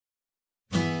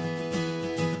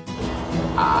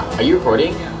Are you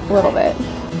recording? A little bit.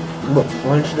 Look,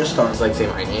 why don't you just start? Like say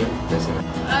my name?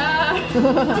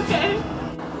 Okay.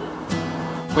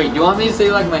 Wait, do you want me to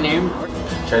say like my name?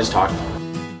 Should I just talk? I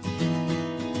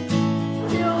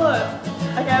feel like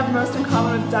I have most in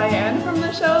common with Diane from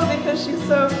the show because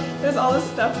there's all this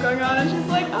stuff going on and she's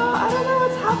like, oh, I don't know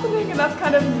what's happening, and that's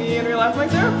kind of me in real life. I'm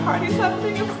like, there are parties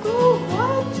happening at school,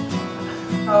 what?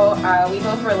 Oh, we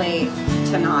both relate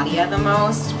to Nadia the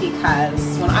most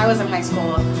because when I was in high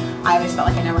school, I always felt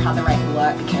like I never had the right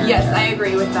look character. Yes, I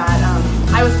agree with that.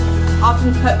 I was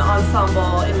often put in the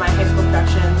ensemble in my high school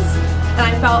productions, and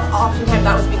I felt oftentimes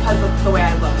that was because of the way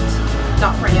I looked,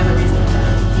 not for any other reason.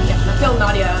 Yeah, I feel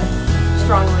Nadia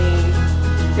strongly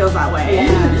feels that way.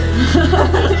 Yeah.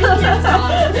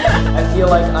 I feel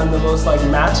like I'm the most like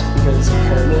Matt because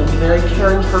apparently I'm a very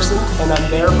caring person and I'm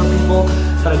there for people,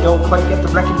 but I don't quite get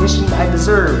the recognition I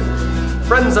deserve.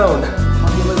 Friend zone,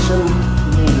 population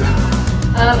need.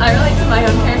 I relate to my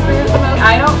own character the most.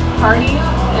 I don't party,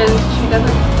 and she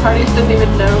doesn't party, she doesn't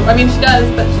even know. I mean, she does,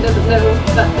 but she doesn't know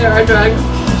that there are drugs.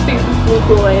 She thinks it's cool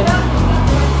Kool-Aid.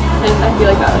 And I feel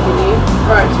like that would be me.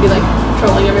 Or I'd just be like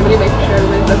trolling everybody, making sure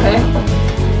everybody's okay.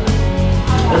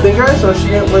 I think I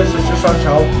associate with Sister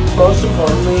Chantel most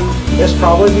importantly is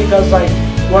probably because like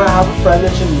when I have a friend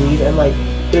that's in need and like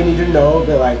they need to know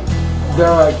that like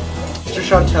they're like Sister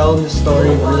Chantel in this story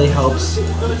really helps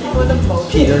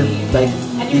Peter like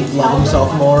love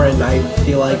himself more, and I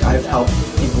feel like I've helped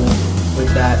people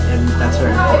with that, and that's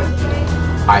very important.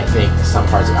 I think some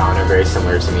parts of Alan are very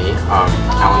similar to me.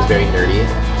 Alan's very nerdy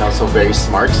and also very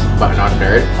smart, but not a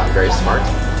nerd. I'm very smart,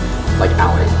 like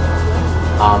Alan.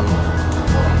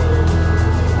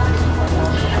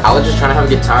 Alan's just trying to have a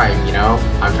good time, you know?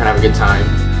 I'm trying to have a good time.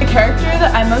 The character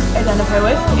that I most identify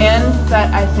with and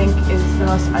that I think is the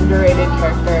most underrated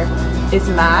character is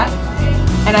Matt.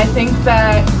 And I think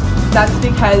that that's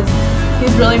because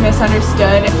he's really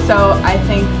misunderstood. So I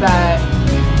think that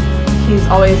he's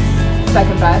always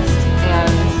second best,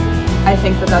 and I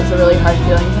think that that's a really hard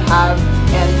feeling to have,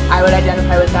 and I would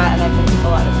identify with that, and I think a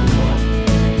lot of people would.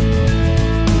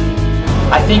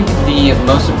 I think the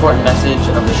most important message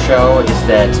of the show is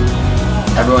that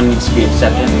everyone needs to be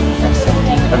accepting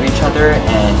of each other,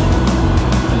 and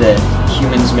that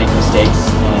humans make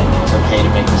mistakes, and it's okay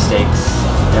to make mistakes.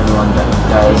 Everyone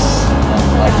does,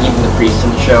 and like even the priest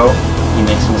in the show, he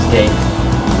makes a mistake.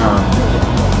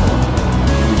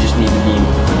 We just need to be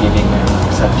forgiving and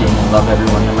accepting and love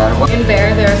everyone no matter what. In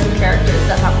Bear, there are some characters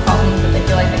that have problems that they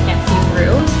feel like they can't see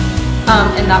through,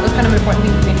 and that was kind of an important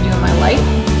thing for me to do in my life.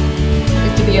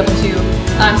 To be able to,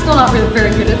 I'm still not really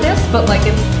very good at this, but like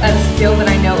it's a skill that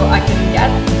I know I can get,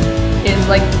 is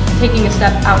like taking a step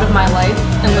out of my life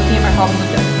and looking at my problems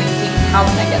objectively and seeing how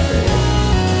can I get through this.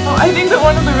 Well, I think that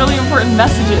one of the really important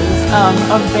messages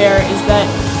of Bear is that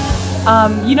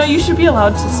you know, you should be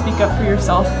allowed to speak up for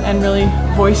yourself and really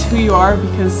voice who you are,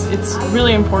 because it's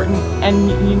really important,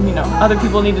 and you know, other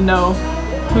people need to know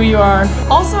who you are.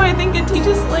 Also, I think it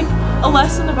teaches like a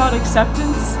lesson about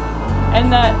acceptance, and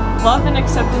that love and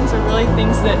acceptance are really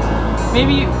things that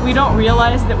maybe we don't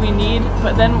realize that we need,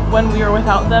 but then when we are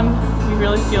without them, we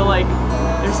really feel like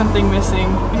there's something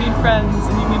missing. You need friends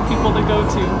and you need people to go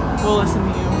to who will listen to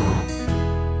you.